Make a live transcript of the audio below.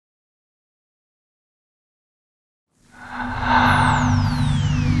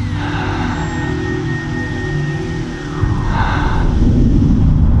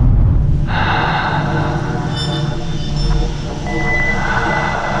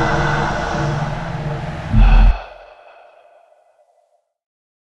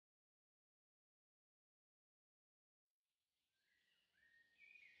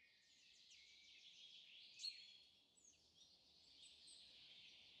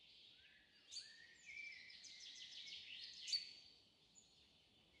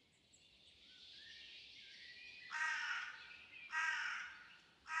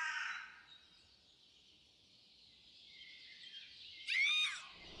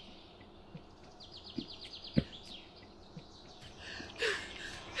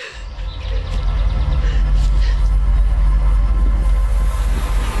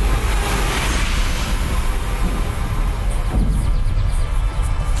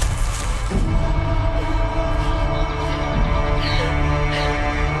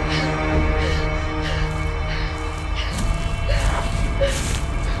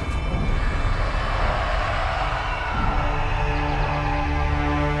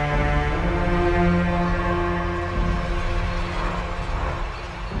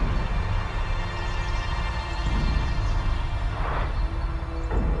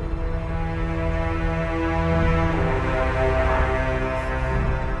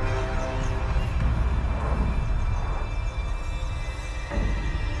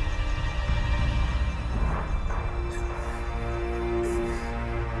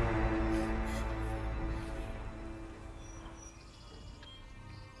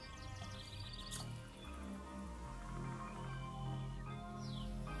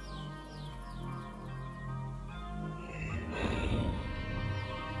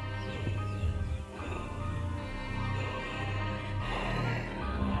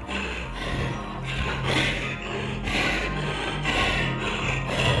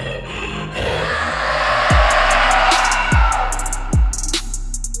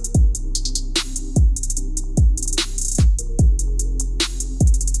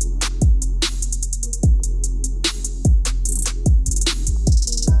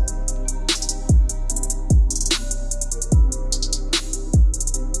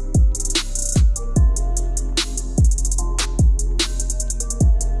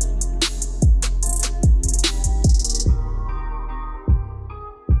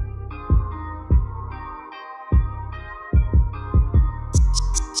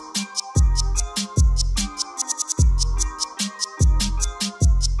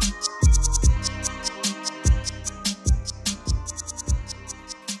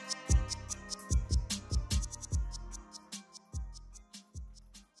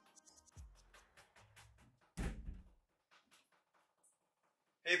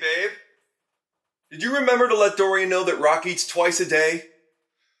babe. Did you remember to let Dorian know that Rock eats twice a day?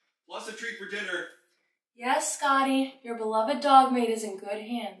 Plus a treat for dinner. Yes, Scotty. Your beloved dog mate is in good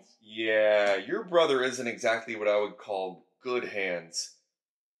hands. Yeah, your brother isn't exactly what I would call good hands.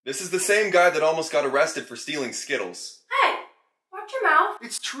 This is the same guy that almost got arrested for stealing Skittles. Hey, watch your mouth.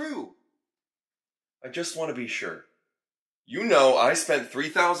 It's true. I just want to be sure. You know I spent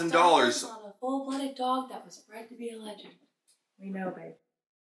 $3,000 on a full-blooded dog that was bred to be a legend. We know, babe.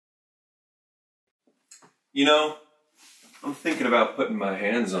 You know, I'm thinking about putting my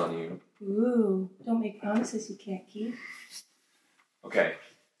hands on you. Ooh, don't make promises you can't keep. Okay.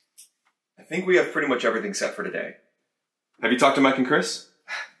 I think we have pretty much everything set for today. Have you talked to Mike and Chris?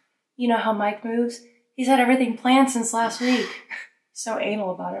 You know how Mike moves? He's had everything planned since last week. So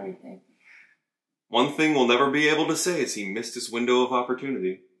anal about everything. One thing we'll never be able to say is he missed his window of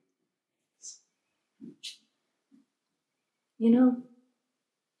opportunity. You know,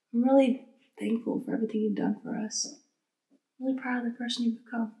 I'm really thankful for everything you've done for us. I'm really proud of the person you've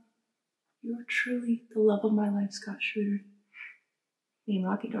become. You are truly the love of my life, Scott Schroeder. Me and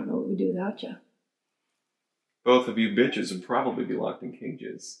Rocky don't know what we'd do without you. Both of you bitches would probably be locked in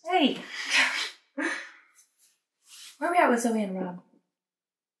cages. Hey! Where are we at with Zoe and Rob?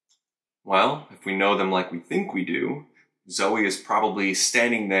 Well, if we know them like we think we do, Zoe is probably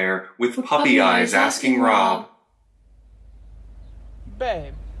standing there with puppy eyes asking Rob.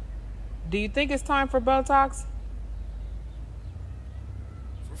 Babe, do you think it's time for Botox?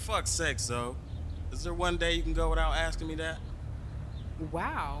 For fuck's sake, Zoe. Is there one day you can go without asking me that?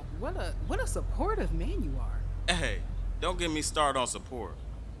 Wow, what a supportive man you are. Hey, don't get me started on support.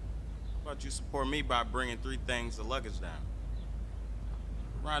 How about you support me by bringing 3 things of luggage down?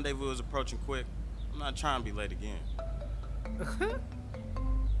 Rendezvous is approaching quick. I'm not trying to be late again.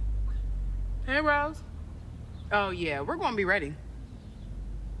 Hey, Rose. Oh, yeah, we're going to be ready.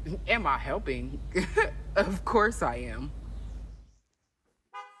 Am I helping? Of course I am.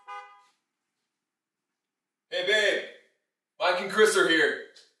 Hey, babe. Mike and Chris are here.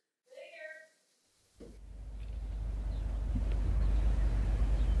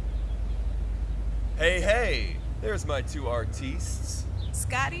 Hey, there's my 2 artistes.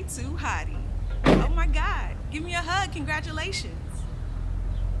 Scotty too hottie. Oh my God, give me a hug, congratulations.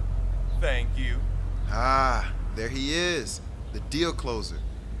 Thank you. Ah, there he is, the deal closer.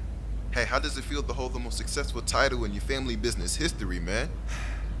 Hey, how does it feel to hold the most successful title in your family business history, man?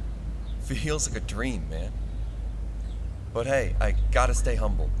 Feels like a dream, man. But hey, I gotta stay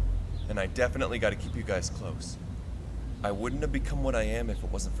humble, and I definitely gotta keep you guys close. I wouldn't have become what I am if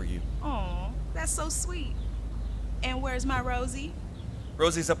it wasn't for you. Aw, that's so sweet. And where's my Rosie?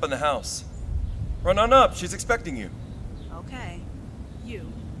 Rosie's up in the house. Run on up, she's expecting you. Okay,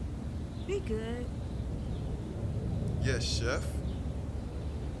 you. Be good. Yes, chef.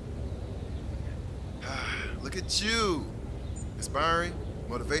 Look at you. Inspiring,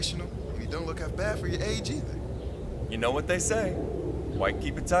 motivational, and you don't look half bad for your age either. You know what they say. Why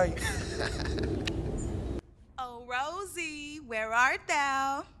keep it tight? Oh, Rosie, where art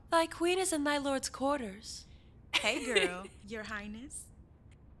thou? Thy queen is in thy lord's quarters. Hey, girl, your highness.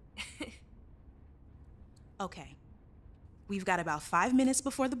 Okay. We've got about 5 minutes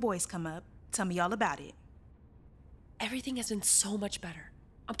before the boys come up. Tell me all about it. Everything has been so much better.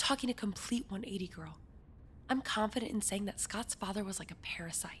 I'm talking a complete 180, girl. I'm confident in saying that Scott's father was like a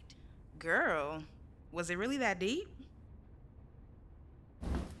parasite. Girl, was it really that deep?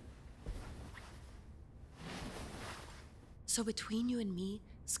 So between you and me,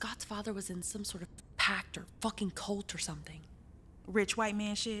 Scott's father was in some sort of pact or fucking cult or something. Rich white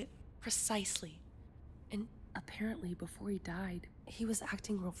man shit? Precisely. And apparently before he died, he was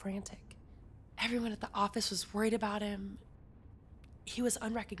acting real frantic. Everyone at the office was worried about him. He was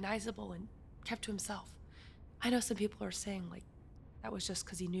unrecognizable and kept to himself. I know some people are saying, like, that was just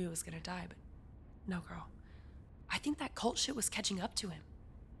because he knew he was gonna die, but no, girl. I think that cult shit was catching up to him.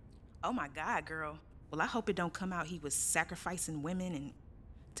 Oh my God, girl. Well, I hope it don't come out he was sacrificing women and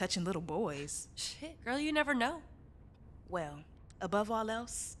touching little boys. Shit, girl, you never know. Well, above all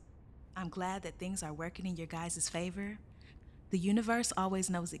else, I'm glad that things are working in your guys' favor. The universe always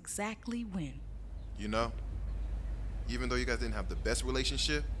knows exactly when. You know, even though you guys didn't have the best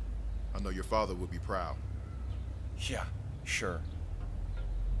relationship, I know your father would be proud. Yeah, sure.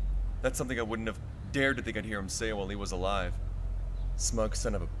 That's something I wouldn't have dared to think I'd hear him say while he was alive. Smug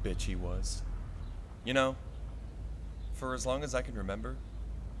son of a bitch he was. You know, for as long as I can remember,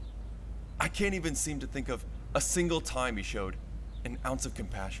 I can't even seem to think of a single time he showed an ounce of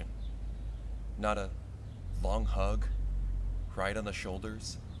compassion. Not a long hug, cried on the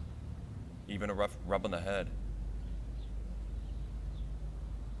shoulders, even a rough rub on the head.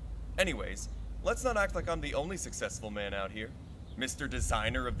 Anyways, let's not act like I'm the only successful man out here. Mr.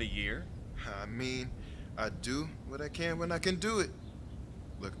 Designer of the Year. I mean, I do what I can when I can do it.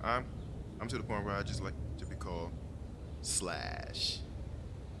 Look, I'm to the point where I just like to be called Slash.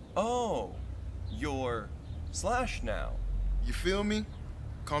 Oh, you're Slash now. You feel me?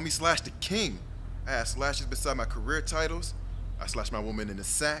 Call me Slash the King. I have slashes beside my career titles. I slash my woman in the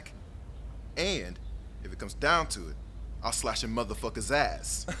sack. And if it comes down to it, I'll slash a motherfucker's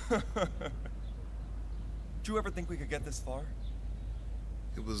ass. Did you ever think we could get this far?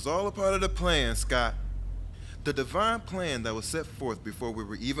 It was all a part of the plan, Scott. The divine plan that was set forth before we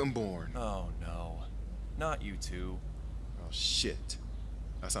were even born. Oh no, not you two. Oh shit.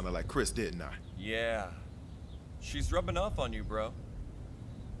 I sounded like Chris, didn't I? Yeah. She's rubbing off on you, bro.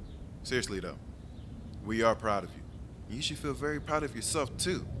 Seriously though, we are proud of you. You should feel very proud of yourself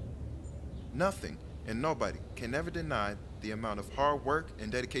too. Nothing and nobody can ever deny the amount of hard work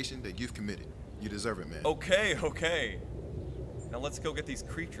and dedication that you've committed. You deserve it, man. Okay. Now let's go get these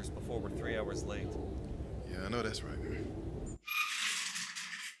creatures before we're 3 hours late. Yeah, I know that's right, man.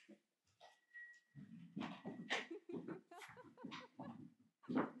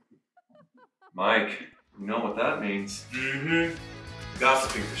 Mike, you know what that means. Mm-hmm.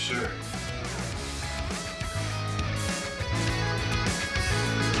 Gossiping for sure.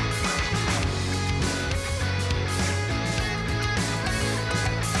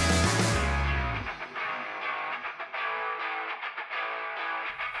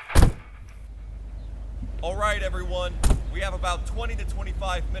 All right, everyone. We have about 20 to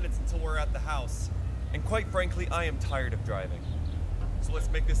 25 minutes until we're at the house. And quite frankly, I am tired of driving. So let's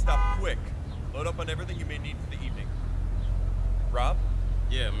make this stop quick. Load up on everything you may need for the evening. Rob?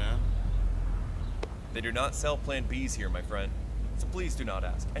 Yeah, man. They do not sell Plan Bs here, my friend. So please do not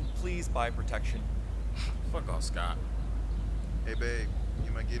ask. And please buy protection. Fuck off, Scott. Hey, babe,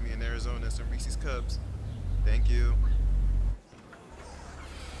 you might give me an Arizona and some Reese's Cups. Thank you.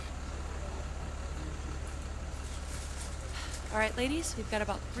 All right, ladies, we've got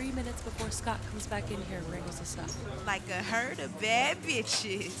about 3 minutes before Scott comes back in here and wrangles the stuff. Like a herd of bad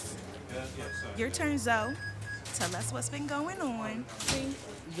bitches. Your turn, Zoe. Tell us what's been going on. See,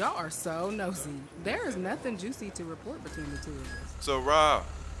 y'all are so nosy. There is nothing juicy to report between the two of us. So, Rob,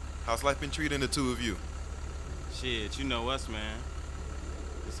 how's life been treating the two of you? Shit, you know us, man.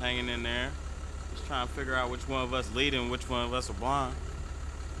 Just hanging in there. Just trying to figure out which one of us leading, which one of us are blind.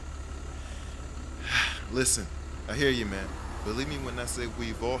 Listen, I hear you, man. Believe me when I say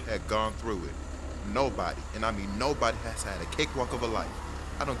we've all had gone through it. Nobody, and I mean nobody, has had a cakewalk of a life.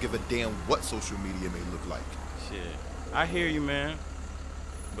 I don't give a damn what social media may look like. Shit, I hear you, man.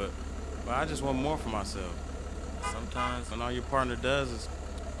 But I just want more for myself. Sometimes when all your partner does is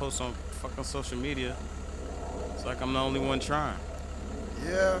post on fucking social media, it's like I'm the only one trying.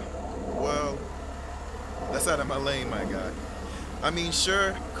 Yeah, well, that's out of my lane, my guy. I mean,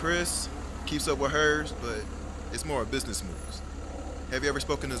 sure, Chris keeps up with hers, but it's more of business moves. Have you ever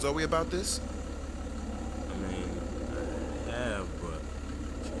spoken to Zoe about this? I mean, yeah, but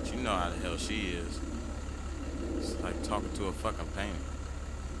you know how the hell she is. It's like talking to a fucking painting.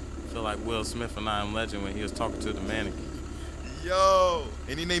 I feel like Will Smith in I Am Legend when he was talking to the mannequin. Yo,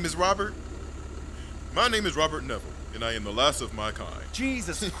 and your name is Robert? My name is Robert Neville, and I am the last of my kind.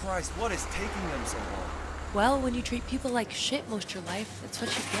 Jesus Christ, what is taking them so long? Well, when you treat people like shit most of your life, that's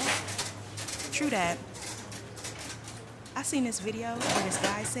what you get. True that. I seen this video where this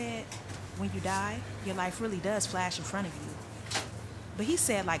guy said, when you die, your life really does flash in front of you. But he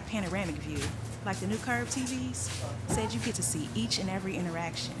said like panoramic view, like the new curved TVs, said you get to see each and every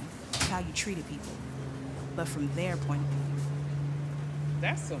interaction, how you treated people, but from their point of view.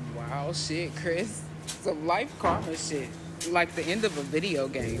 That's some wild shit, Chris. Some life karma shit. Like the end of a video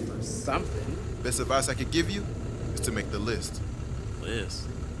game or something. Best advice I could give you is to make the list. Liz.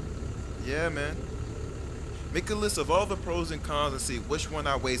 Yeah, man. Make a list of all the pros and cons and see which one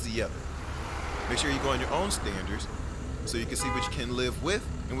outweighs the other. Make sure you go on your own standards so you can see what you can live with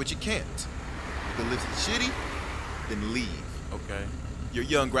and what you can't. If the list is shitty, then leave. Okay. You're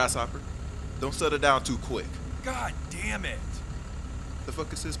young, grasshopper. Don't settle down too quick. God damn it! The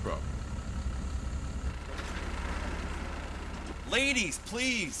fuck is his problem? Ladies,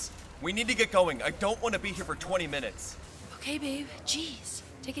 please! We need to get going. I don't want to be here for 20 minutes. Okay, babe. Jeez.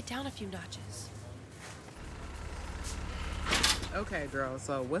 Take it down a few notches. Okay, girl,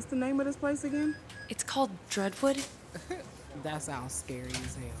 so what's the name of this place again? It's called Dreadwood. That sounds scary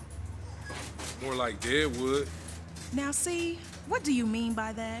as hell. More like Deadwood. Now see, what do you mean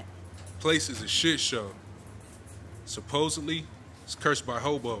by that? Place is a shit show. Supposedly, it's cursed by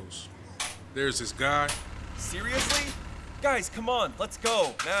hobos. There's this guy. Seriously? Guys, come on, let's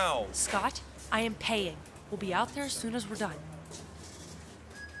go, now. Scott, I am paying. We'll be out there as soon as we're done.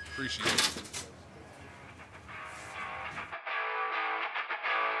 Appreciate it.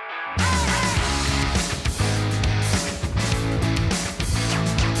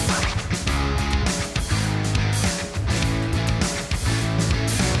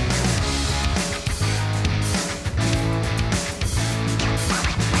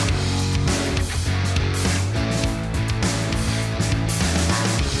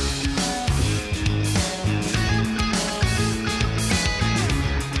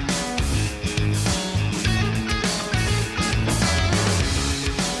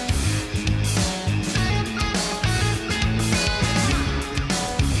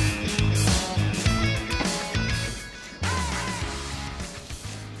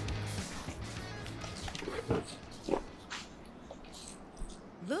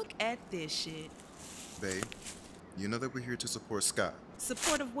 Look at this shit. Babe, you know that we're here to support Scott.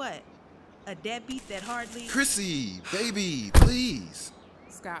 Support of what? A deadbeat that hardly... Chrissy, baby, please.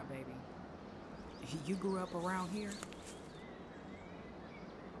 Scott, baby. You grew up around here?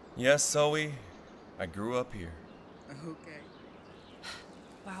 Yes, Zoe, I grew up here. Okay.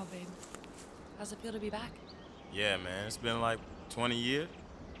 Wow, babe. How's it feel to be back? Yeah, man, it's been like 20 years.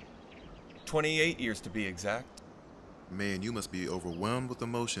 28 years to be exact. Man, you must be overwhelmed with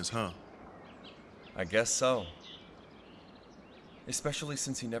emotions, huh? I guess so. Especially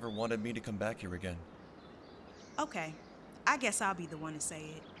since he never wanted me to come back here again. Okay, I guess I'll be the one to say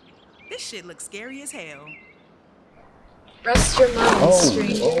it. This shit looks scary as hell. Rest your minds,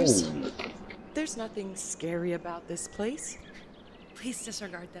 strangers. There's nothing scary about this place. Please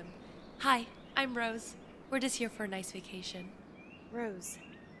disregard them. Hi, I'm Rose. We're just here for a nice vacation. Rose.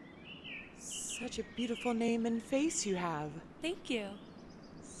 Such a beautiful name and face you have. Thank you.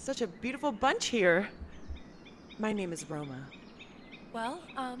 Such a beautiful bunch here. My name is Roma. Well,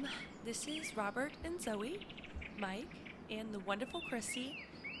 this is Robert and Zoe, Mike, and the wonderful Christy,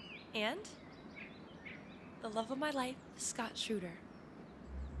 and the love of my life, Scott Schroeder.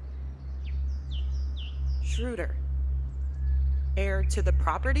 Schroeder. Heir to the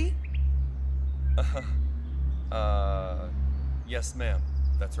property? Yes, ma'am.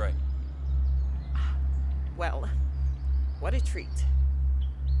 That's right. Well, what a treat.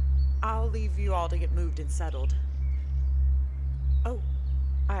 I'll leave you all to get moved and settled. Oh,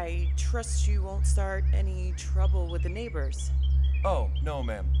 I trust you won't start any trouble with the neighbors. Oh, no,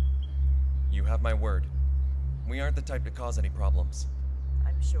 ma'am. You have my word. We aren't the type to cause any problems.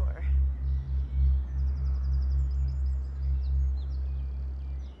 I'm sure.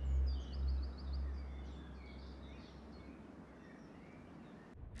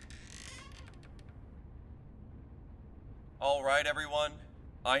 All right, everyone.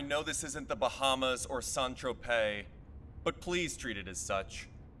 I know this isn't the Bahamas or Saint-Tropez, but please treat it as such.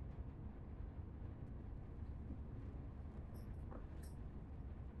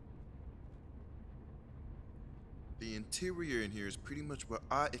 The interior in here is pretty much what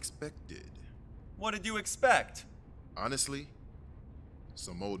I expected. What did you expect? Honestly,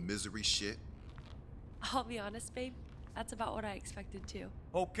 some old misery shit. I'll be honest, babe. That's about what I expected too.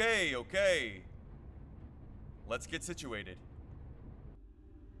 Okay, okay. Let's get situated.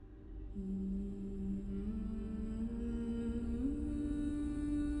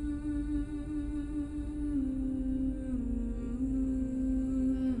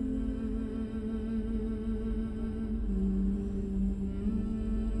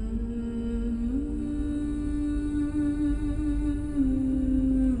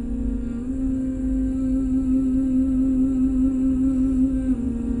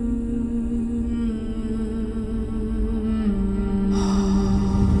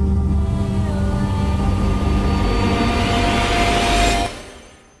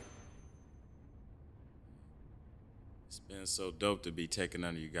 It's been so dope to be taken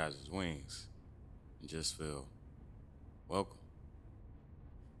under you guys' wings and just feel welcome.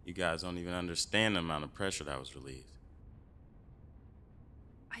 You guys don't even understand the amount of pressure that was relieved.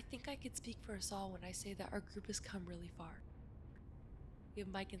 I think I could speak for us all when I say that our group has come really far. We have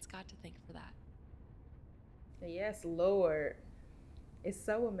Mike and Scott to thank for that. Yes, Lord. It's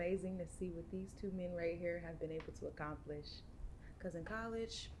so amazing to see what these two men right here have been able to accomplish. Because in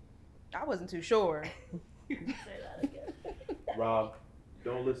college, I wasn't too sure. Say that again. Rob,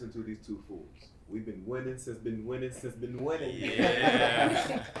 don't listen to these two fools. We've been winning since been winning.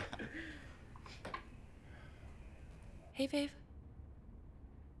 Yeah. Hey, babe.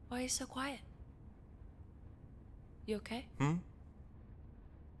 Why are you so quiet? You okay?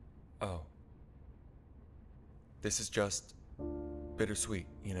 Oh. This is just bittersweet,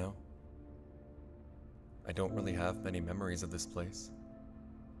 you know? I don't really have many memories of this place.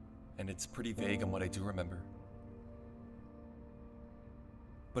 And it's pretty vague on what I do remember.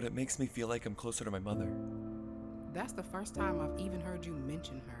 But it makes me feel like I'm closer to my mother. That's the first time I've even heard you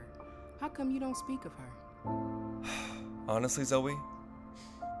mention her. How come you don't speak of her? Honestly, Zoe,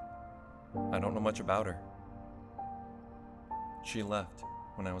 I don't know much about her. She left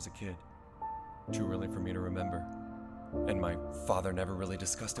when I was a kid. Too early for me to remember. And my father never really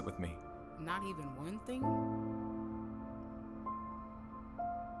discussed it with me. Not even one thing?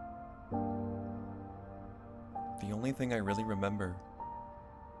 The only thing I really remember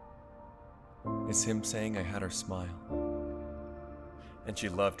is him saying I had her smile. And she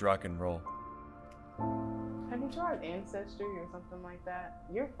loved rock and roll. Have you tried Ancestry or something like that?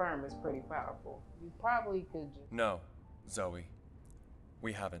 Your firm is pretty powerful. You probably could just... No, Zoe.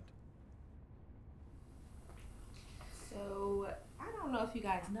 We haven't. So, I don't know if you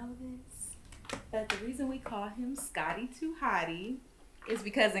guys know this, but the reason we call him Scotty Too Hottie is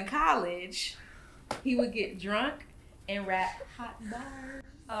because in college, he would get drunk and rap hot bars.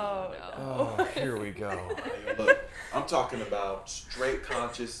 Oh, no. Oh, here we go. Hey, look, I'm talking about straight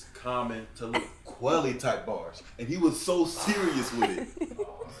conscious, common, Talib Kweli type bars. And he was so serious with it.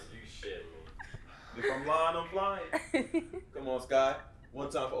 Oh, you shit me. If I'm lying, I'm flying. Come on, Sky. One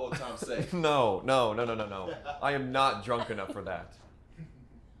time for old time's sake. No. I am not drunk enough for that.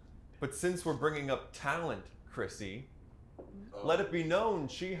 But since we're bringing up talent, Chrissy, let it be known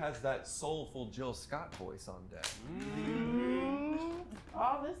she has that soulful Jill Scott voice on deck.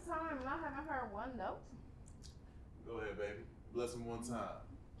 All this time and I haven't heard one note? Go ahead, baby. Bless him one time.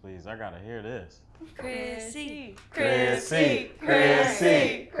 Please, I gotta hear this. Chrissy, Chrissy,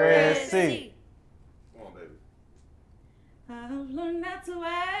 Chrissy, Chrissy. Come on, baby. I've learned not to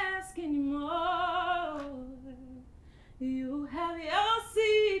ask anymore. You have your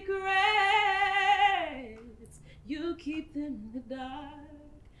secrets. You keep them in the dark,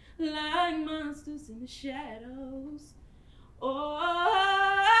 like monsters in the shadows. Oh,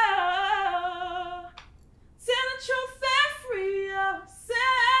 tell the truth and free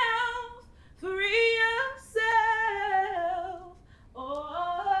yourself. Free yourself. Oh,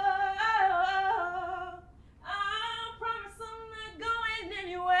 I promise I'm not going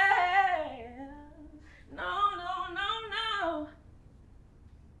anywhere. No.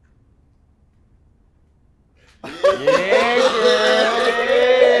 Yeah,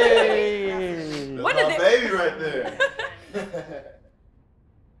 What is it? Baby right there.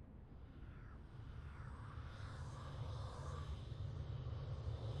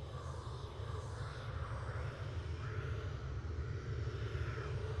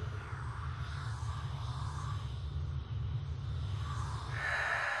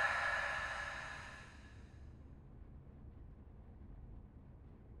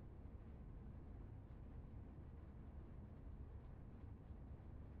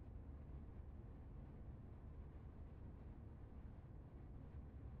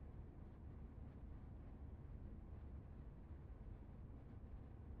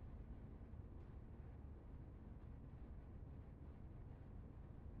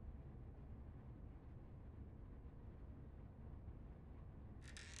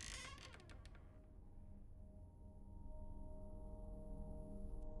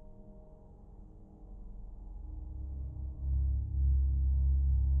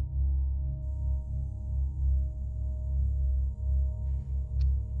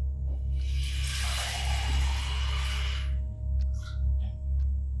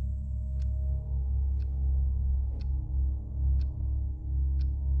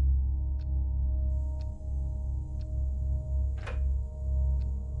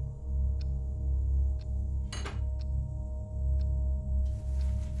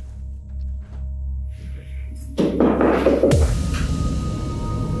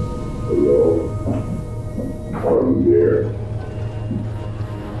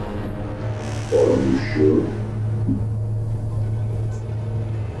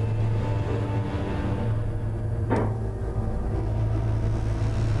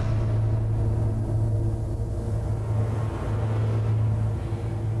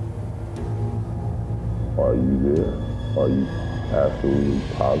 Are you there? Are you absolutely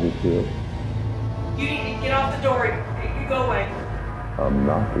positive? You need to get off the door. You go away. I'm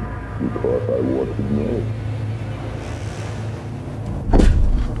knocking because I want to know.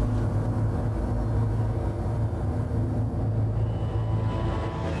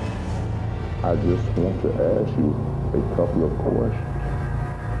 I just want to ask you a couple of questions.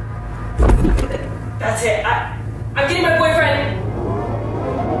 That's it. I'm getting my boyfriend.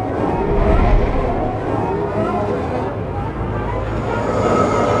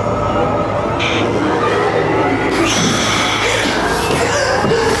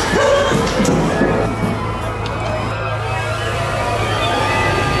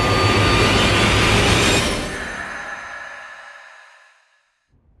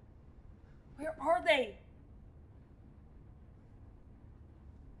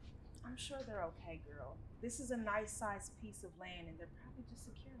 I'm sure they're okay, girl. This is a nice-sized piece of land, and they're probably just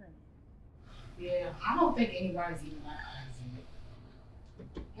securing it. Yeah, I don't think anybody's even using it.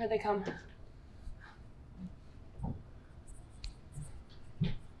 Here they come.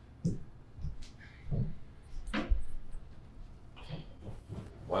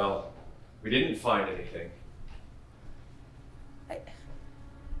 Well, we didn't find anything. I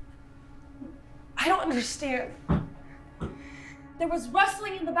don't understand. There was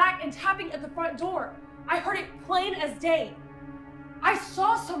rustling in the back and tapping at the front door. I heard it plain as day. I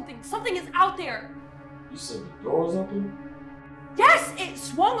saw something. Something is out there. You said the door was open? Yes, it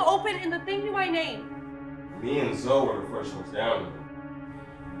swung open and the thing knew my name. Me and Zoe were the first ones down here.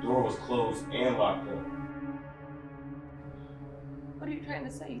 The door was closed and locked up. What are you trying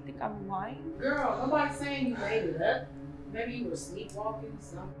to say? You think I'm lying? Girl, nobody's saying you made it up. Maybe you were sleepwalking or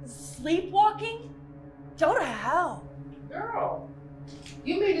something. Sleepwalking? Go to hell. Girl,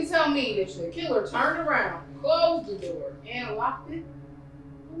 you mean to tell me that the killer turned around, closed the door, and locked it?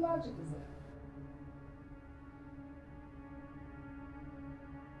 What logic is that?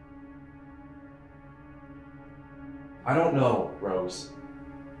 I don't know, Rose.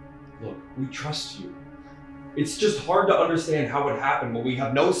 Look, we trust you. It's just hard to understand how it happened when we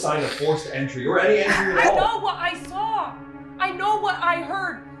have no sign of forced entry or any entry at all. I know what I saw. I know what I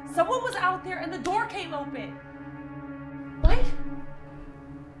heard. Someone was out there and the door came open. Mike?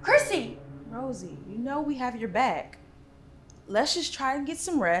 Chrissy! Rosie, you know we have your back. Let's just try and get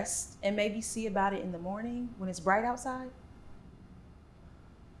some rest and maybe see about it in the morning when it's bright outside.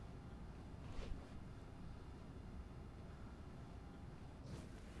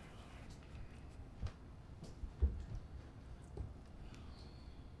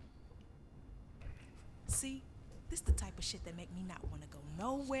 See, this is the type of shit that make me not want to go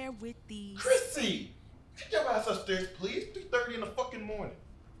nowhere with these. Chrissy! Get your ass upstairs, please. 3:30 in the fucking morning.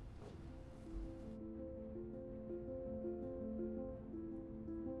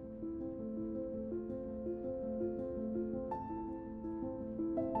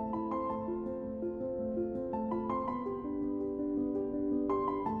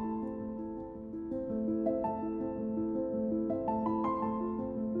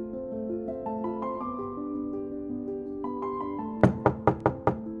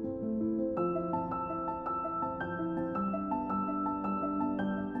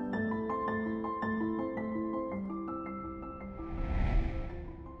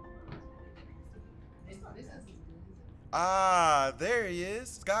 Ah, there he is.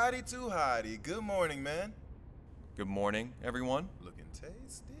 Scotty Too Hottie. Good morning, man. Good morning, everyone. Looking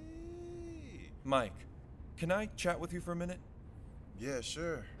tasty. Mike, can I chat with you for a minute? Yeah,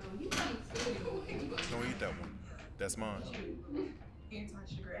 sure. Don't eat that one. That's mine.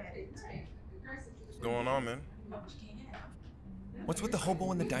 Anti-sugar addict. What's going on, man? What's with the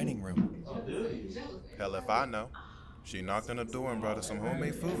hobo in the dining room? Hell if I know. She knocked on the door and brought us some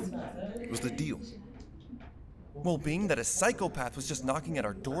homemade food. What's the deal? Well, being that a psychopath was just knocking at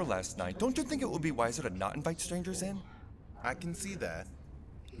our door last night, don't you think it would be wiser to not invite strangers in? I can see that.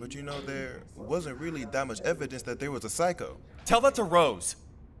 But you know, there wasn't really that much evidence that there was a psycho. Tell that to Rose.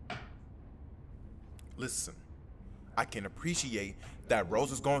 Listen, I can appreciate that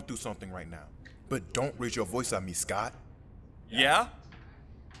Rose is going through something right now. But don't raise your voice at me, Scott. Yeah?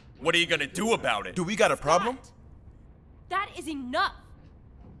 What are you gonna do about it? Do we got a problem? That is enough.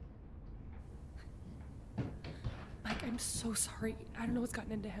 Mike, I'm so sorry. I don't know what's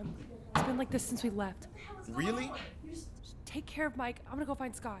gotten into him. It's been like this since we left. Really? Just take care of Mike. I'm gonna go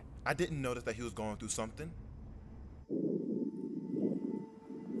find Scott. I didn't notice that he was going through something.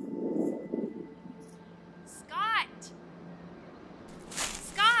 Scott!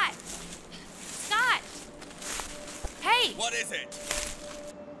 Scott! Scott! Hey! What is it?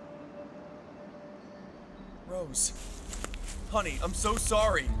 Rose. Honey, I'm so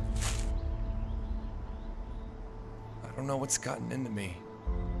sorry. I don't know what's gotten into me.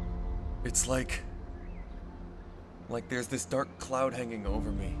 It's like there's this dark cloud hanging over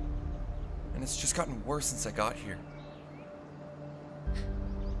me. And it's just gotten worse since I got here.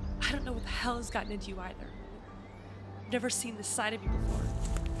 I don't know what the hell has gotten into you either. I've never seen this side of you before.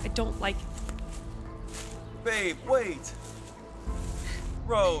 I don't like it. Babe, wait!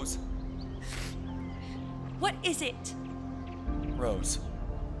 Rose! What is it? Rose,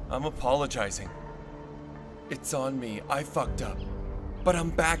 I'm apologizing. It's on me. I fucked up. But I'm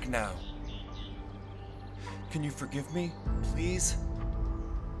back now. Can you forgive me, please?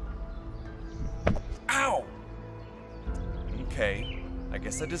 Ow! Okay, I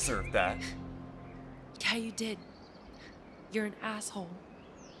guess I deserve that. Yeah, you did. You're an asshole.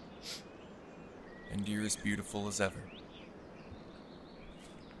 And you're as beautiful as ever.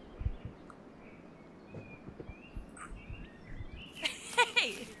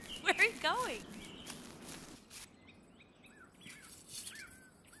 going?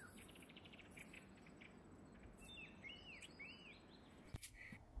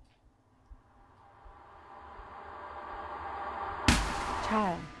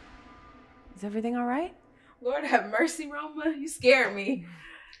 Child, is everything all right? Lord have mercy, Roma. You scared me.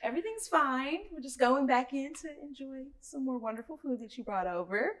 Everything's fine. We're just going back in to enjoy some more wonderful food that you brought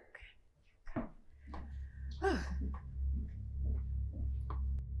over.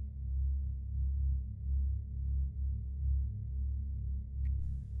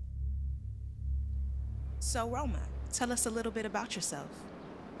 So, Roma, tell us a little bit about yourself.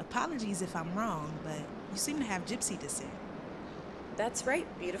 Apologies if I'm wrong, but you seem to have gypsy descent. That's right,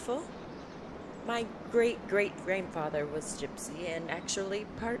 beautiful. My great-great-grandfather was gypsy and actually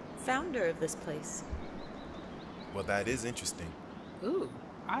part founder of this place. Well, that is interesting. Ooh,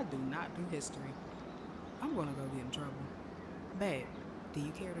 I do not do history. I'm gonna go get in trouble. Babe, do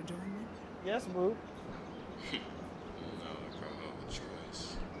you care to join me? Yes, boo. No, I probably have a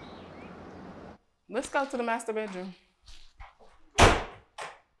choice. Let's go to the master bedroom.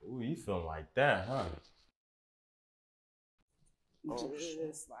 Ooh, you feeling like that, huh?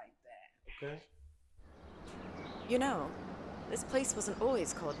 Just like that. Okay. You know, this place wasn't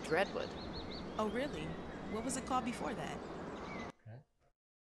always called Dreadwood. Oh, really? What was it called before that?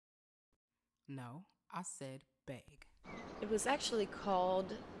 No, I said beg. It was actually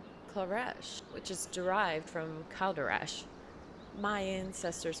called Claresh, which is derived from Calderash. My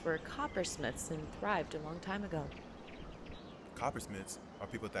ancestors were coppersmiths and thrived a long time ago. Coppersmiths are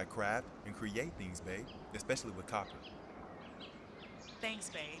people that craft and create things, babe, especially with copper. Thanks,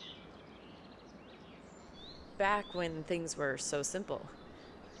 babe. Back when things were so simple.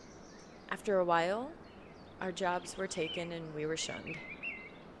 After a while, our jobs were taken and we were shunned.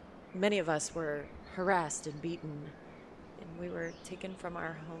 Many of us were harassed and beaten, and we were taken from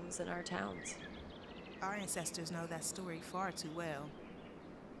our homes and our towns. Our ancestors know that story far too well.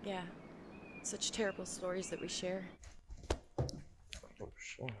 Yeah, such terrible stories that we share. Oh,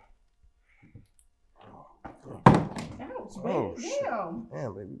 sure. Ouch, baby, Oh, shit. damn.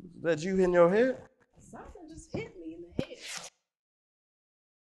 Damn, baby. Was that you hitting your head? Something just hit me in the head.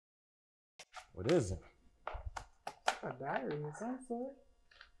 What is it? A diary of some sort.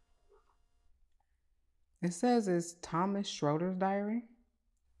 It says it's Thomas Schroeder's diary.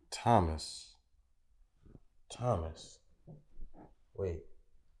 Thomas. Wait.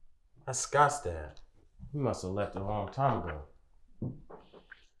 That's Scott's dad. He must have left a long time ago.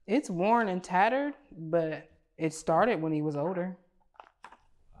 It's worn and tattered, but it started when he was older.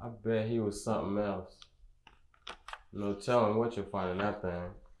 I bet he was something else. No telling what you'll find in that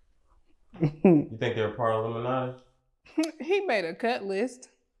thing. You think they're part of Illuminati? He made a cut list.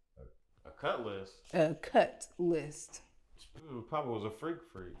 A cut list? A cut list. Papa was a freak.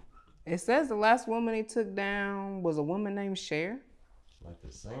 It says the last woman he took down was a woman named Cher. Like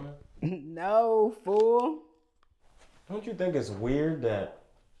the singer? No, fool. Don't you think it's weird that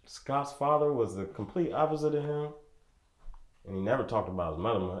Scott's father was the complete opposite of him? And he never talked about his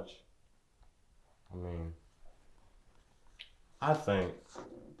mother much. I mean, I think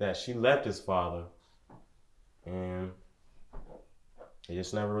that she left his father and he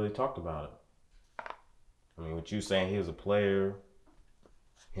just never really talked about it. I mean, with you saying he was a player,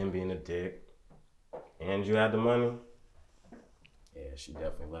 him being a dick, and you had the money, yeah, she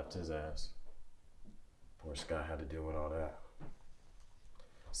definitely left his ass. Poor Scott had to deal with all that.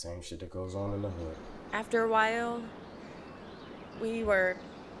 Same shit that goes on in the hood. After a while, we were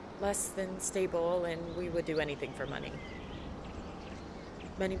less than stable and we would do anything for money.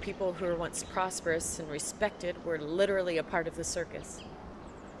 Many people who were once prosperous and respected were literally a part of the circus.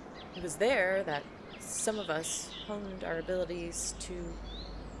 It was there that some of us honed our abilities to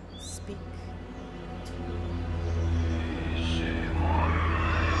speak.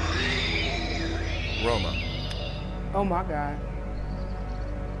 Roma. Oh my God.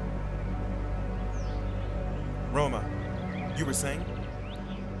 Roma, you were saying?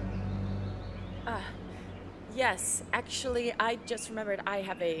 Yes, actually, I just remembered I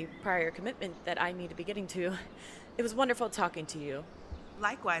have a prior commitment that I need to be getting to. It was wonderful talking to you.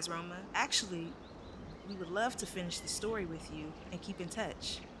 Likewise, Roma. Actually, we would love to finish the story with you and keep in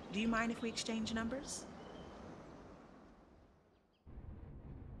touch. Do you mind if we exchange numbers?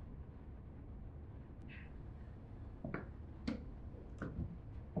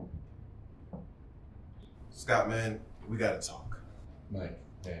 Scott, man, we gotta talk. Mike,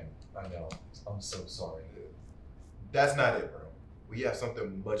 man, I know. I'm so sorry. That's not it, bro. We have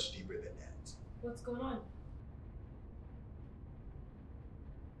something much deeper than that. What's going on?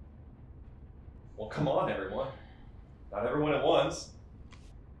 Well, come on, everyone. Not everyone at once.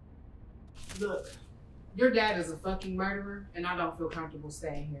 Look, your dad is a fucking murderer, and I don't feel comfortable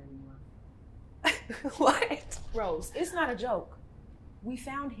staying here anymore. What? Rose, it's not a joke. We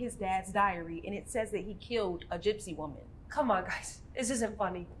found his dad's diary, and it says that he killed a gypsy woman. Come on, guys. This isn't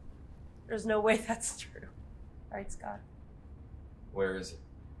funny. There's no way that's true. Right, Scott? Where is it?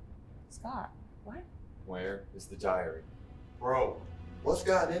 Scott, what? Where is the diary? Bro, what's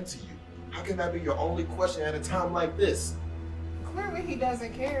gotten into you? How can that be your only question at a time like this? Clearly he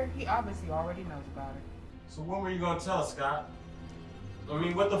doesn't care. He obviously already knows about it. So when were you gonna tell us, Scott? I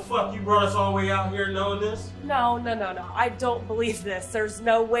mean, what the fuck? You brought us all the way out here knowing this? No. I don't believe this. There's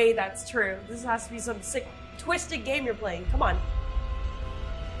no way that's true. This has to be some sick, twisted game you're playing. Come on.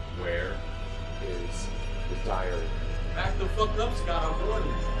 Where is the diary? Back the fuck up, Scott. I'm warning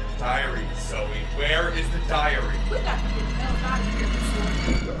you. Diary, Zoe. Where is the diary? We got to get the hell out of here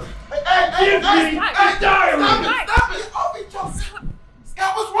before. Hey, diary! Stop it!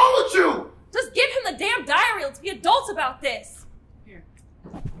 Scott, what's wrong with you? Just give him the damn diary. Let's be adults about this. Here.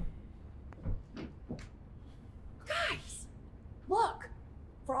 Guys, look.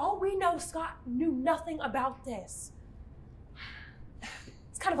 For all we know, Scott knew nothing about this.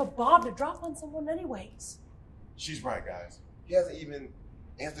 It's kind of a bomb to drop on someone anyways. She's right, guys. He hasn't even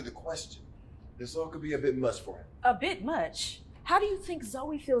answered the question. This all could be a bit much for him. A bit much. How do you think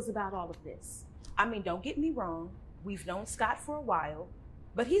Zoe feels about all of this? I mean, don't get me wrong. We've known Scott for a while,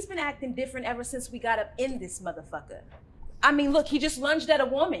 but he's been acting different ever since we got up in this motherfucker. I mean, look, he just lunged at a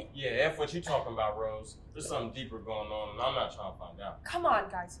woman. Yeah, F what you talking about, Rose. There's something deeper going on, and I'm not trying to find out. Come on,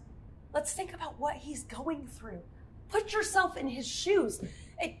 guys. Let's think about what he's going through. Put yourself in his shoes.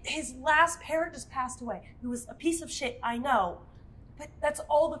 His last parent just passed away. He was a piece of shit, I know. But that's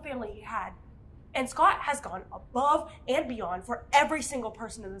all the family he had. And Scott has gone above and beyond for every single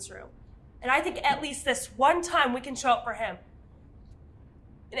person in this room. And I think at least this one time we can show up for him.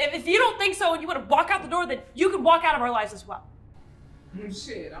 And if you don't think so and you want to walk out the door, then you can walk out of our lives as well.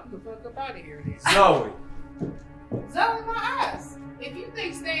 Shit, I'm the fuck up out of here then. Zoe! Zoe, my ass. If you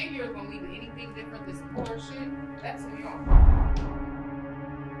think staying here is gonna lead to anything different than some bullshit, that's on y'all.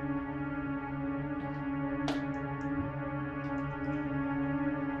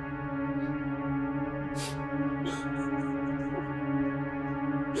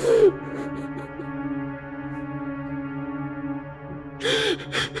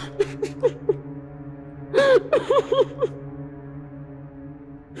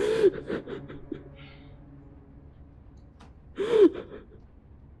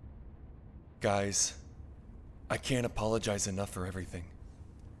 Guys, I can't apologize enough for everything.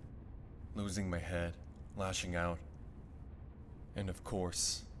 Losing my head, lashing out, and of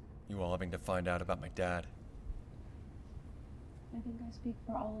course, you all having to find out about my dad. I think I speak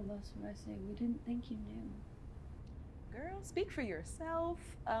for all of us when I say we didn't think you knew. Girl, speak for yourself.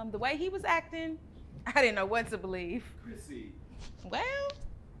 The way he was acting, I didn't know what to believe. Chrissy. Well.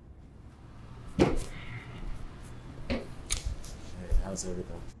 Hey, how's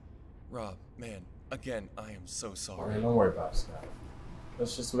everything? Rob, man, again, I am so sorry. Alright, don't worry about it, Scott.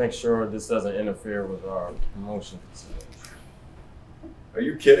 Let's just make sure this doesn't interfere with our promotion. Are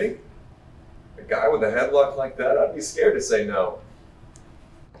you kidding? A guy with a headlock like that, I'd be scared to say no.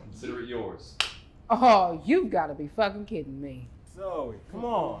 Consider it yours. Oh, you've got to be fucking kidding me. Zoe, come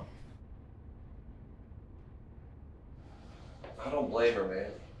on. I don't blame her,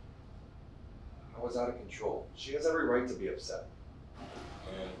 man. I was out of control. She has every right to be upset.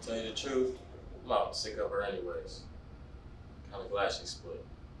 And to tell you the truth, I'm out sick of her anyways. Kind of glad she split.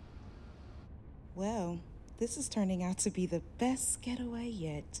 Well, this is turning out to be the best getaway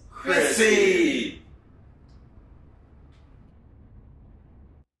yet. Chrissy!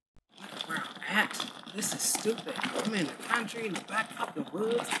 Where I'm at? This is stupid. I'm in the country, in the back fucking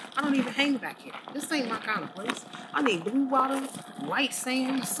woods. I don't even hang back here. This ain't my kind of place. I need blue water, white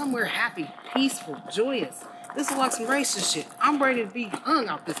sand, somewhere happy, peaceful, joyous. This is like some racist shit. I'm ready to be hung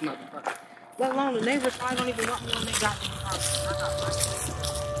out this motherfucker. Let alone the neighbors probably don't even want me on their goddamn property. I got my shit.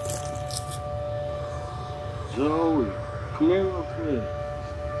 Zoe, come here real quick.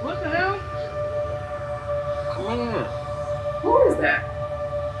 What the hell? Come here. Who is that?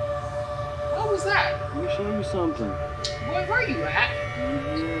 What was that? Let me show you something. Boy, where you at?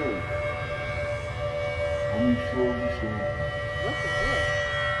 Yeah. Let me show you something. What the hell?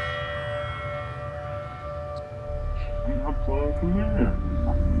 Come here.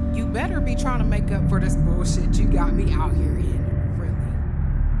 You better be trying to make up for this bullshit you got me out here in.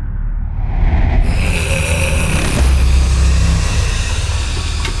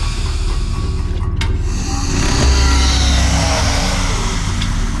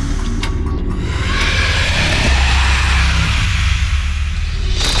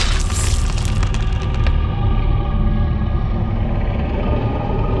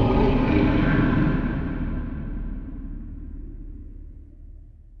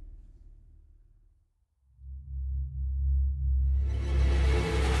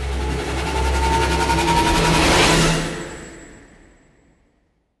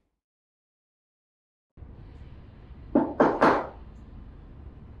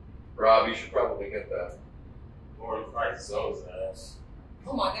 Rob, you should probably get that. Or fight Zoe's ass.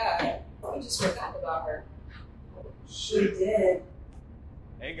 Oh my god, we just forgot about her. Shit. We did.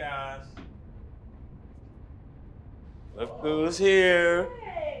 Hey guys. Look who's here.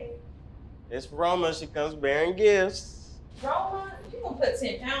 Hey. It's Roma. She comes bearing gifts. Roma, you gonna put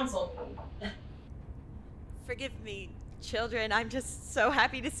 10 pounds on me. Forgive me, children. I'm just so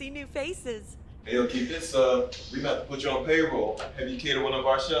happy to see new faces. Hey, yo, keep this, we about to put you on payroll. Have you cater one of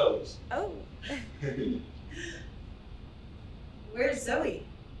our shows. Oh. Where's Zoe?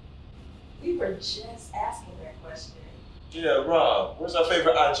 We were just asking that question. Yeah, Rob, where's our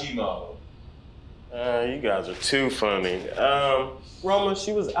favorite IG model? You guys are too funny. Roma,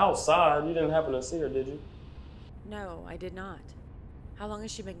 she was outside. You didn't happen to see her, did you? No, I did not. How long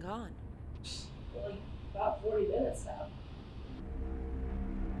has she been gone? Like about 40 minutes now.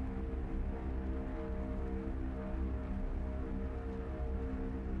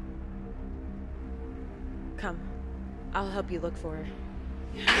 Come. I'll help you look for her.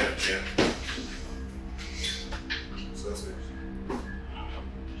 Yeah. So that's it.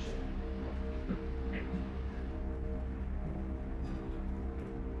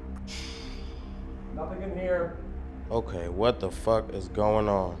 Nothing in here. Okay, what the fuck is going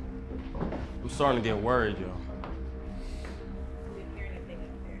on? I'm starting to get worried, yo. Didn't hear anything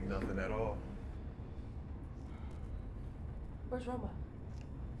in there. Nothing at all. Where's Roma?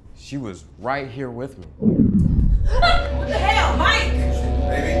 She was right here with me. What the hell, Mike?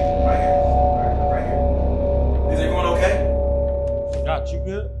 Baby, right here. Right here. Is everyone okay? Scott, you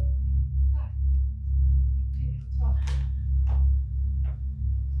good?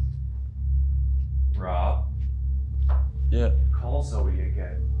 Rob, Yeah. call Zoe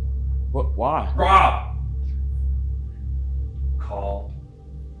again. What? Why? Rob! Call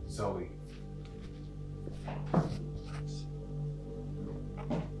Zoe.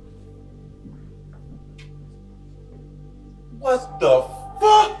 What the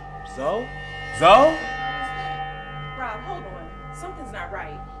fuck? Zoe? Zoe? Rob, hold on. Something's not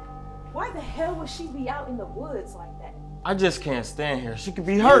right. Why the hell would she be out in the woods like that? I just can't stand here. She could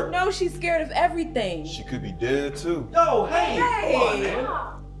be hurt. You know she's scared of everything. She could be dead too. Yo, hey! Hey!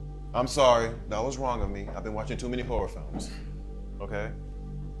 I'm sorry. That was wrong of me. I've been watching too many horror films. Okay?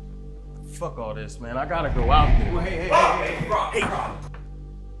 Fuck all this, man. I gotta go out there. Hey, Rob!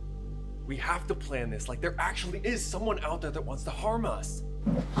 We have to plan this like there actually is someone out there that wants to harm us.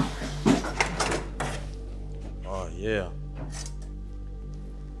 Oh, yeah.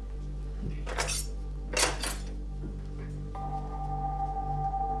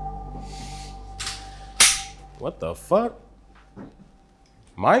 What the fuck?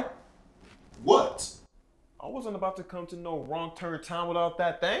 Mike? What? I wasn't about to come to no wrong turn town without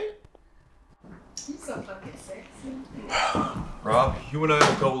that thing. You so fucking sexy. Rob, you and I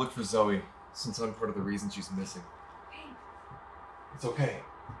will go look for Zoe, since I'm part of the reason she's missing. It's okay.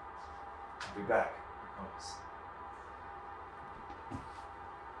 I'll be back. I promise.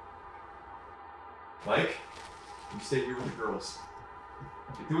 Mike, you stay here with the girls.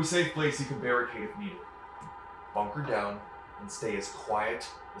 Get to a safe place you can barricade if needed. Bunker down and stay as quiet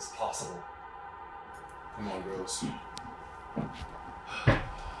as possible. Come on, girls.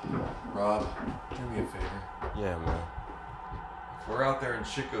 Rob, do me a favor. Yeah, man. If we're out there and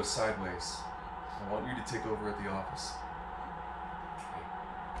shit goes sideways, I want you to take over at the office. Okay,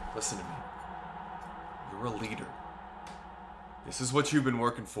 listen to me. You're a leader. This is what you've been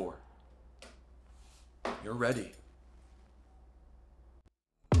working for. You're ready.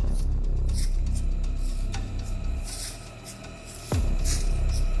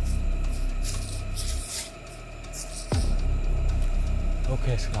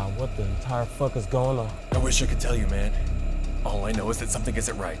 Okay, Scott, what the entire fuck is going on? I wish I could tell you, man. All I know is that something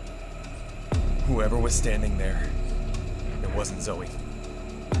isn't right. Whoever was standing there, it wasn't Zoe.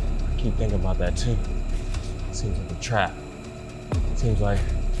 I keep thinking about that too. Seems like a trap. Seems like...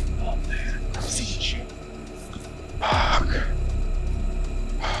 Oh, man. I'm seeing shit. Fuck.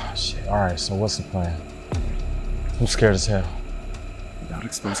 Shit. Alright, so what's the plan? I'm scared as hell. Without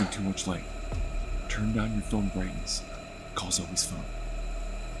exposing too much light, turn down your phone brightness. Call Zoe's phone.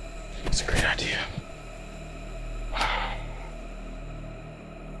 That's a great idea.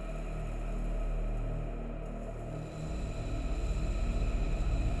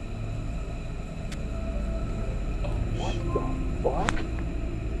 What the fuck?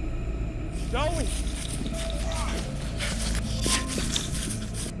 Zoe!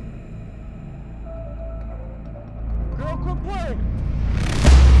 Girl, quit playing!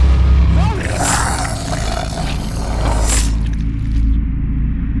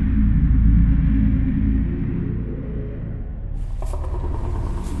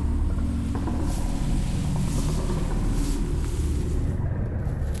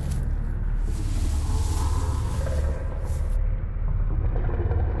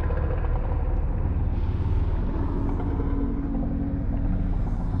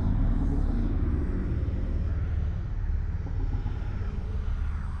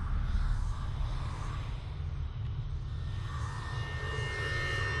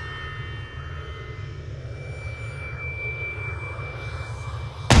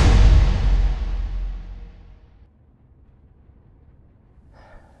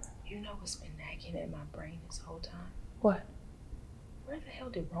 what's been nagging at my brain this whole time? What? Where the hell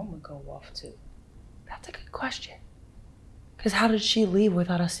did Roma go off to? That's a good question. Because how did she leave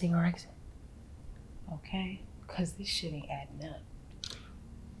without us seeing her exit? Okay, because this shit ain't adding up.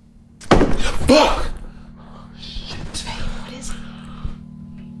 Fuck! Shit. Hey, what is it?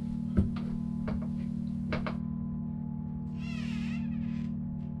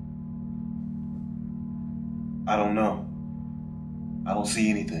 I don't know. I don't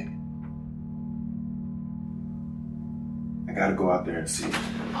see anything. I gotta go out there and see.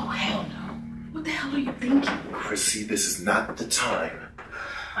 Oh, hell no. What the hell are you thinking? Chrissy, this is not the time.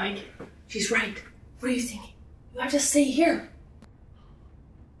 Mike, she's right. What are you thinking? You have to stay here.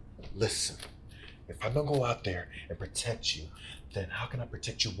 Listen, if I don't go out there and protect you, then how can I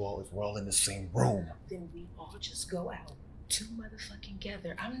protect you all if we're all in the same room? Then we all just go out two motherfucking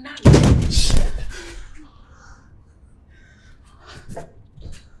together. I'm not letting this shit.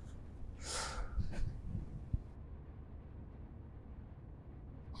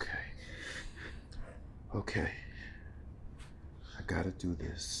 Okay. I gotta do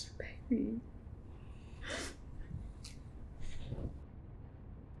this. Baby.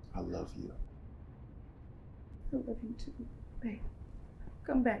 I love you. I love you too. Babe,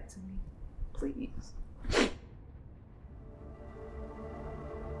 come back to me, please.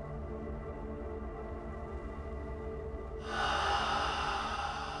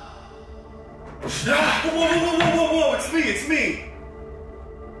 Whoa, it's me!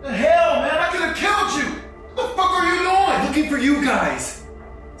 The hell, man, I could have killed you! What the fuck are you doing? Looking for you guys!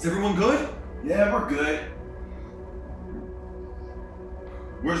 Is everyone good? Yeah, we're good.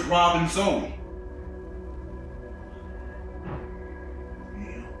 Where's Rob and Zoe?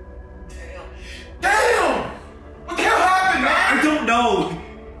 Damn! What the hell happened, man? I don't know.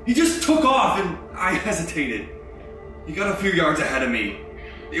 He just took off and I hesitated. He got a few yards ahead of me.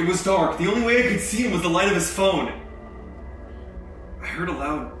 It was dark. The only way I could see him was the light of his phone. I heard a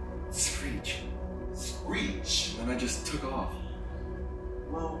loud screech. Screech? And then I just took off.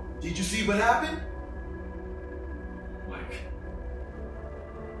 Well, did you see what happened? Like,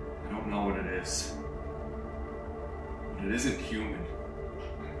 I don't know what it is. But it isn't human.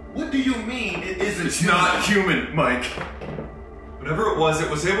 What do you mean it isn't It's not human, Mike. Whatever it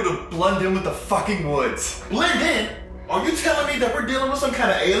was able to blend in with the fucking woods. Blend in? Are you telling me that we're dealing with some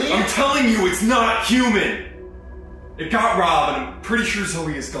kind of alien? I'm telling you, it's not human! It got Rob, and I'm pretty sure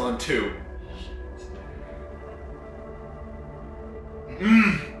Zoe is gone too.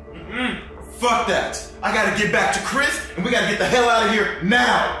 Fuck that! I gotta get back to Chris, and we gotta get the hell out of here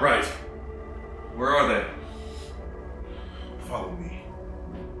now! Right. Where are they? Follow me.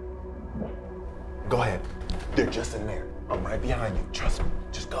 Go ahead. They're just in there. I'm right behind you. Trust me.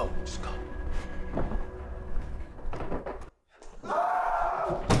 Just go. Just go.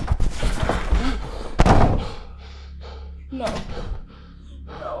 No.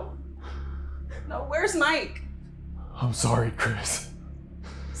 No. No, where's Mike? I'm sorry, Chris.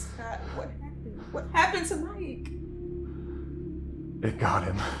 Scott, what happened? What happened to Mike? It got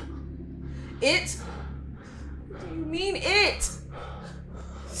him. It? What do you mean it?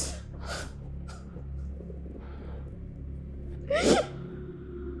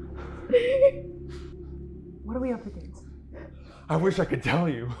 What are we up against? I wish I could tell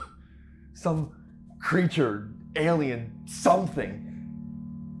you. Some creature, alien, something.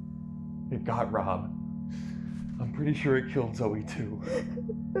 It got Rob. I'm pretty sure it killed Zoe too.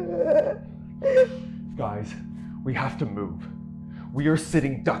 Guys, we have to move. We are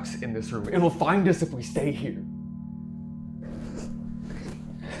sitting ducks in this room. It'll find us if we stay here.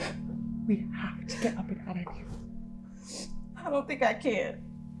 We have to get up and out of here. I don't think I can.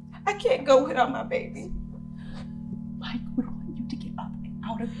 I can't go without my baby. Mike would want you to get up and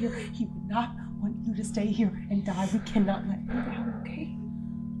out of here. He would not want you to stay here and die. We cannot let him down, okay?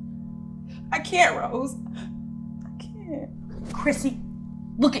 I can't, Rose. I can't. Chrissy,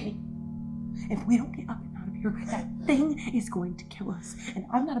 look at me. If we don't get up and out of here, that thing is going to kill us. And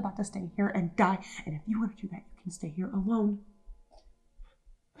I'm not about to stay here and die. And if you want to do that, you can stay here alone.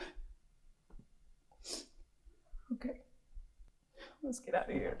 Okay. Let's get out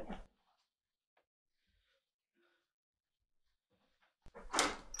of here.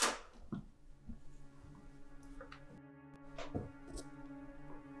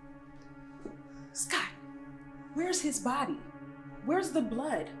 Scott, where's his body? Where's the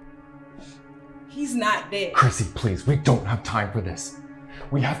blood? He's not dead. Chrissy, please, we don't have time for this.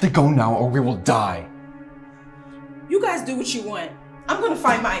 We have to go now or we will die. You guys do what you want. I'm gonna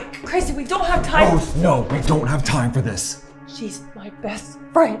find Mike. Chrissy, we don't have time. Rose, no, we don't have time for this. She's my best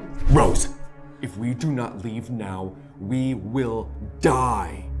friend. Rose, if we do not leave now, we will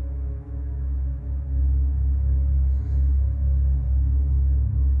die.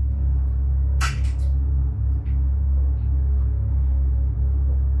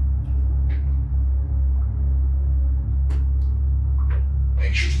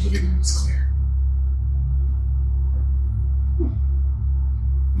 The living room is clear.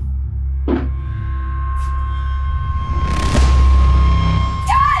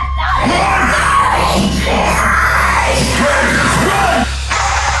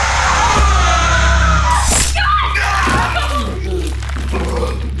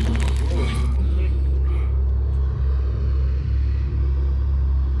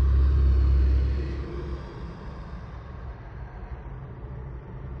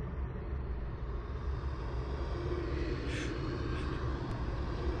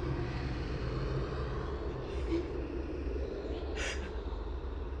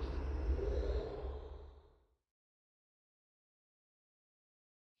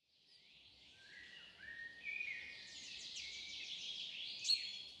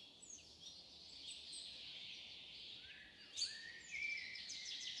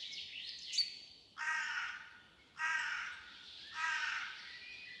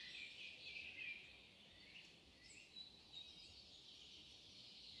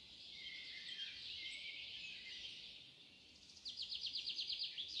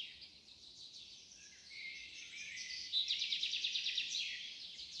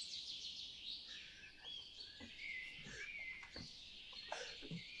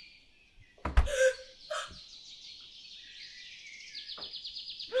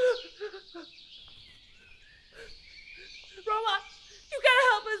 Roma, you gotta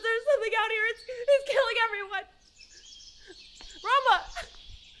help us. There's something out here. It's killing everyone. Roma,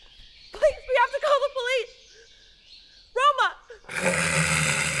 please, we have to call the police. Roma.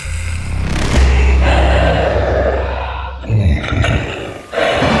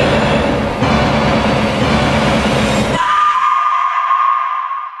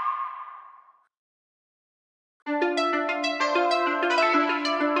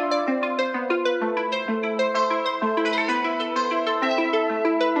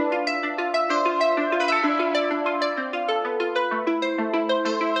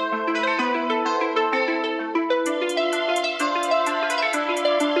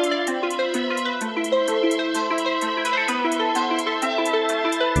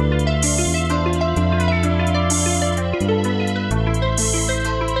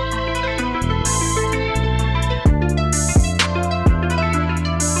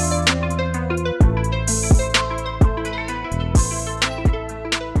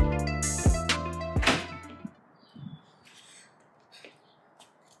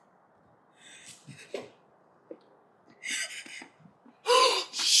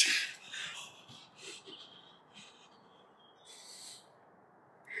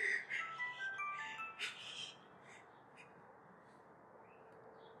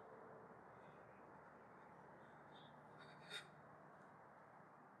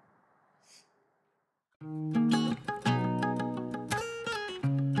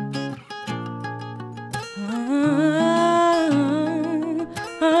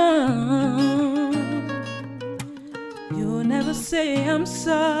 You'll never say I'm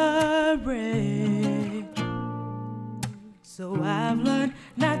sorry, so I've learned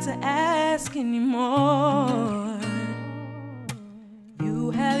not to ask anymore.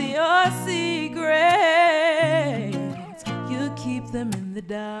 You have your secrets, you keep them in the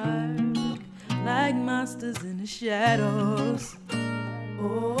dark, like monsters in the shadows.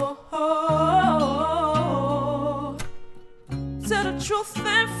 Oh, oh, oh. Tell the truth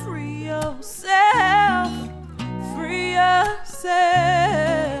and free yourself. Free yourself.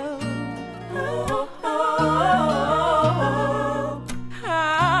 Oh, oh, oh.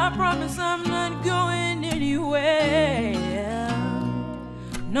 I promise I'm not going anywhere.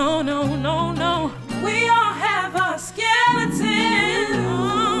 No, no, no, no.